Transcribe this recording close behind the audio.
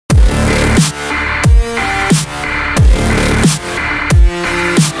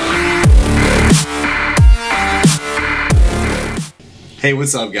Hey,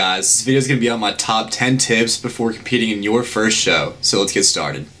 what's up guys? This video is going to be on my top 10 tips before competing in your first show, so let's get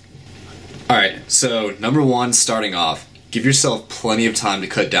started. Alright, so number one, starting off, give yourself plenty of time to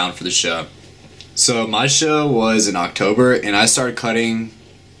cut down for the show. So my show was in October and I started cutting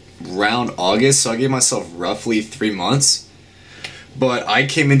around August, so I gave myself roughly 3 months. But I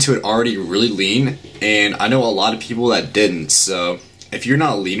came into it already really lean, and I know a lot of people that didn't, so if you're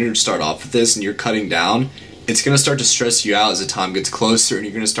not leaner to start off with this and you're cutting down, it's going to start to stress you out as the time gets closer, and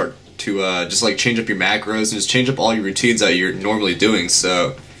you're going to start to just like change up your macros and just change up all your routines that you're normally doing.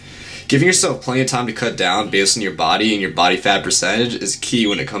 So giving yourself plenty of time to cut down based on your body and your body fat percentage is key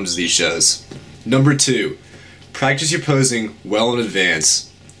when it comes to these shows. Number two, practice your posing well in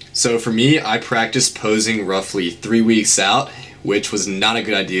advance. So for me, I practiced posing roughly 3 weeks out, which was not a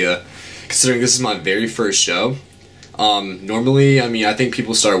good idea considering this is my very first show. Normally, I think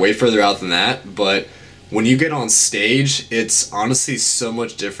people start way further out than that, but when you get on stage, it's honestly so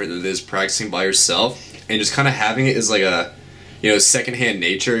much different than it is practicing by yourself, and just kind of having it as like a, secondhand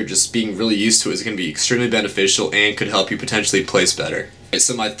nature, just being really used to it is going to be extremely beneficial and could help you potentially place better.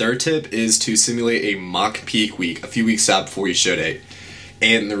 So my third tip is to simulate a mock peak week a few weeks out before your show date.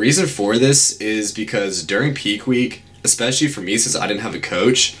 And the reason for this is because during peak week, especially for me since I didn't have a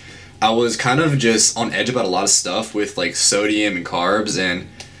coach, I was kind of just on edge about a lot of stuff with like sodium and carbs, and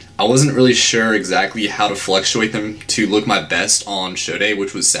I wasn't really sure exactly how to fluctuate them to look my best on show day,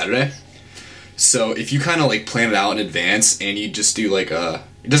 which was Saturday. So if you kind of like plan it out in advance and you just do like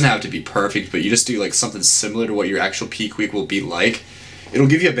it doesn't have to be perfect, but you just do like something similar to what your actual peak week will be like, it'll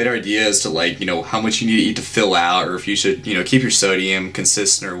give you a better idea as to like, how much you need to eat to fill out, or if you should, keep your sodium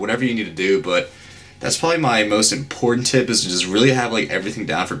consistent or whatever you need to do. But that's probably my most important tip, is to just really have like everything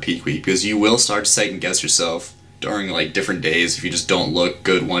down for peak week, because you will start to second guess yourself during like different days if you just don't look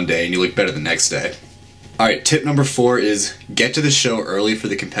good one day and you look better the next day. Alright, tip number 4 is get to the show early for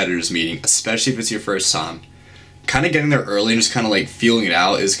the competitors meeting, especially if it's your first time. Kind of getting there early and just kind of like feeling it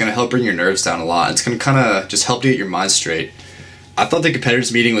out is going to help bring your nerves down a lot. It's going to kind of just help to get your mind straight. I thought the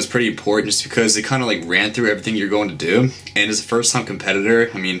competitors meeting was pretty important just because they kind of like ran through everything you're going to do, and as a first time competitor,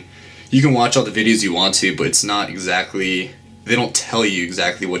 you can watch all the videos you want to, but it's not exactly, they don't tell you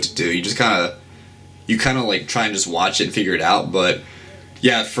exactly what to do. You just kind of like try and just watch it and figure it out. But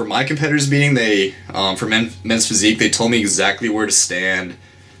yeah, for my competitors meeting, they for men's physique, they told me exactly where to stand,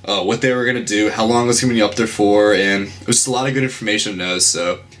 what they were going to do, how long I was going to be up there for, and it was just a lot of good information to know.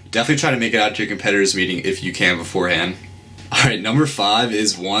 So definitely try to make it out to your competitors meeting if you can beforehand. Alright, number 5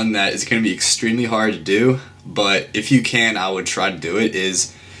 is one that is going to be extremely hard to do, but if you can, I would try to do it,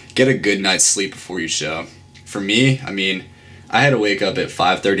 is get a good night's sleep before your show. For me, I had to wake up at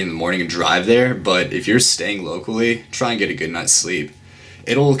 5:30 in the morning and drive there, but if you're staying locally, try and get a good night's sleep.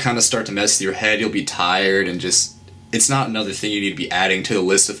 It'll kind of start to mess with your head, you'll be tired, and just, it's not another thing you need to be adding to the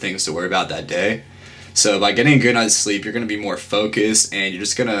list of things to worry about that day. So by getting a good night's sleep, you're going to be more focused, and you're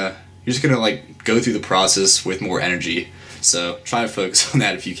just gonna like go through the process with more energy. So try to focus on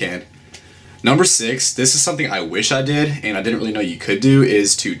that if you can. Number 6, this is something I wish I did and I didn't really know you could do,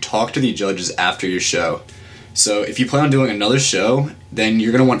 is to talk to the judges after your show. So if you plan on doing another show, then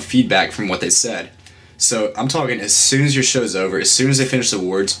you're going to want feedback from what they said. So I'm talking as soon as your show's over, as soon as they finish the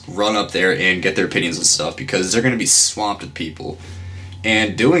awards, run up there and get their opinions and stuff, because they're going to be swamped with people.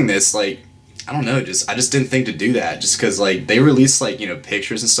 And doing this, like, I don't know, I just didn't think to do that, just because like they release like,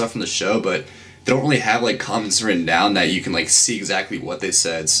 pictures and stuff from the show, but they don't really have like comments written down that you can like see exactly what they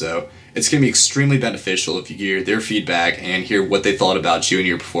said. So it's going to be extremely beneficial if you hear their feedback and hear what they thought about you and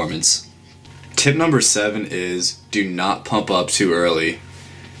your performance. Tip number 7 is do not pump up too early.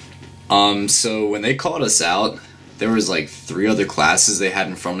 So when they called us out, there was like 3 other classes they had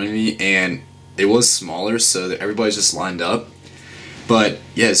in front of me, and it was smaller, so everybody's just lined up. But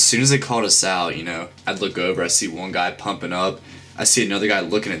yeah, as soon as they called us out, I'd look over, I see one guy pumping up, I see another guy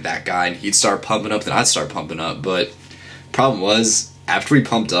looking at that guy, and he'd start pumping up, then I'd start pumping up. But problem was, after we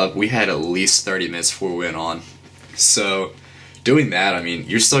pumped up, we had at least 30 minutes before we went on. So doing that,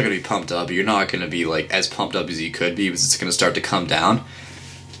 you're still going to be pumped up. You're not going to be like as pumped up as you could be, because it's going to start to come down.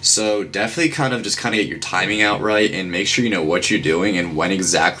 So definitely kind of get your timing out right and make sure you know what you're doing and when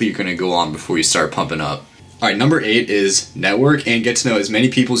exactly you're going to go on before you start pumping up. Alright, number 8 is network and get to know as many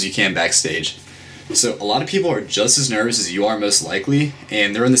people as you can backstage. So a lot of people are just as nervous as you are, most likely,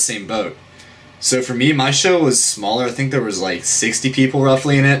 and they're in the same boat. So for me, my show was smaller. I think there was like 60 people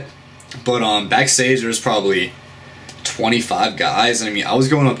roughly in it, but backstage there was probably 25 guys, and I was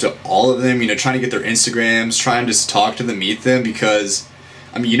going up to all of them, trying to get their Instagrams, trying to just talk to them, meet them, because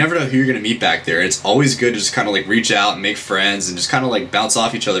you never know who you're going to meet back there. It's always good to just kind of like reach out and make friends and just kind of like bounce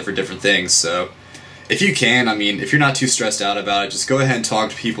off each other for different things. So if you can, I mean, if you're not too stressed out about it, just go ahead and talk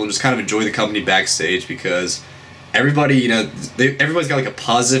to people and just kind of enjoy the company backstage, because everybody, you know, everybody's got like a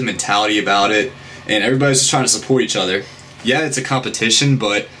positive mentality about it, and everybody's just trying to support each other. Yeah, it's a competition,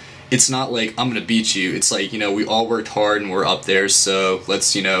 but it's not like I'm gonna beat you. It's like, you know, we all worked hard and we're up there, so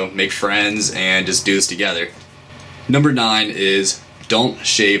let's, you know, make friends and just do this together. Number 9 is don't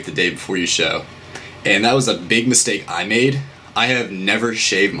shave the day before your show. And that was a big mistake I made. I have never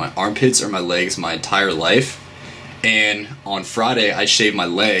shaved my armpits or my legs my entire life. And on Friday I shaved my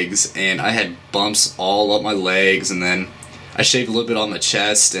legs and I had bumps all up my legs, and then I shaved a little bit on my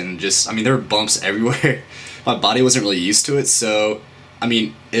chest, and just, I mean, there were bumps everywhere. My body wasn't really used to it, so I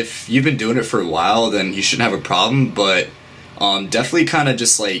mean, if you've been doing it for a while, then you shouldn't have a problem, but definitely kind of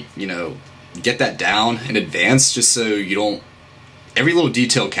just like, you know, get that down in advance, just so you don't, every little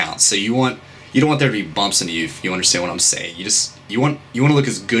detail counts. So you don't want there to be bumps in you, if you understand what I'm saying. You want to look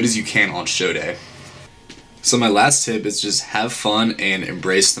as good as you can on show day. So my last tip is just have fun and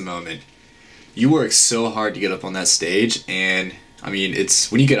embrace the moment. You work so hard to get up on that stage, and I mean,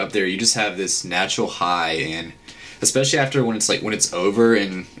 it's, when you get up there, you just have this natural high, and especially after when it's over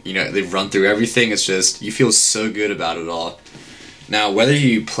and, you know, they've run through everything, it's just, you feel so good about it all. Now, whether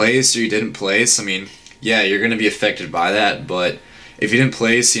you placed or you didn't place, I mean, yeah, you're going to be affected by that, but if you didn't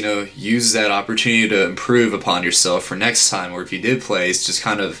place, you know, use that opportunity to improve upon yourself for next time, or if you did place, just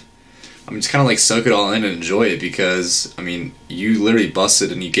kind of like soak it all in and enjoy it, because, I mean, you literally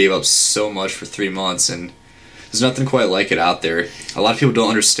busted and you gave up so much for 3 months, and there's nothing quite like it out there. A lot of people don't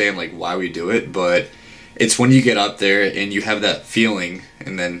understand, like, why we do it, but it's when you get up there and you have that feeling,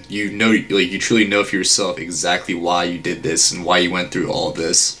 and then you know, like, you truly know for yourself exactly why you did this and why you went through all of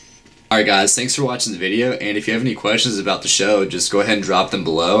this. Alright guys, thanks for watching the video, and if you have any questions about the show, just go ahead and drop them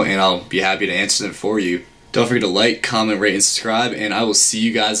below and I'll be happy to answer them for you. Don't forget to like, comment, rate, and subscribe, and I will see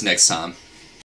you guys next time.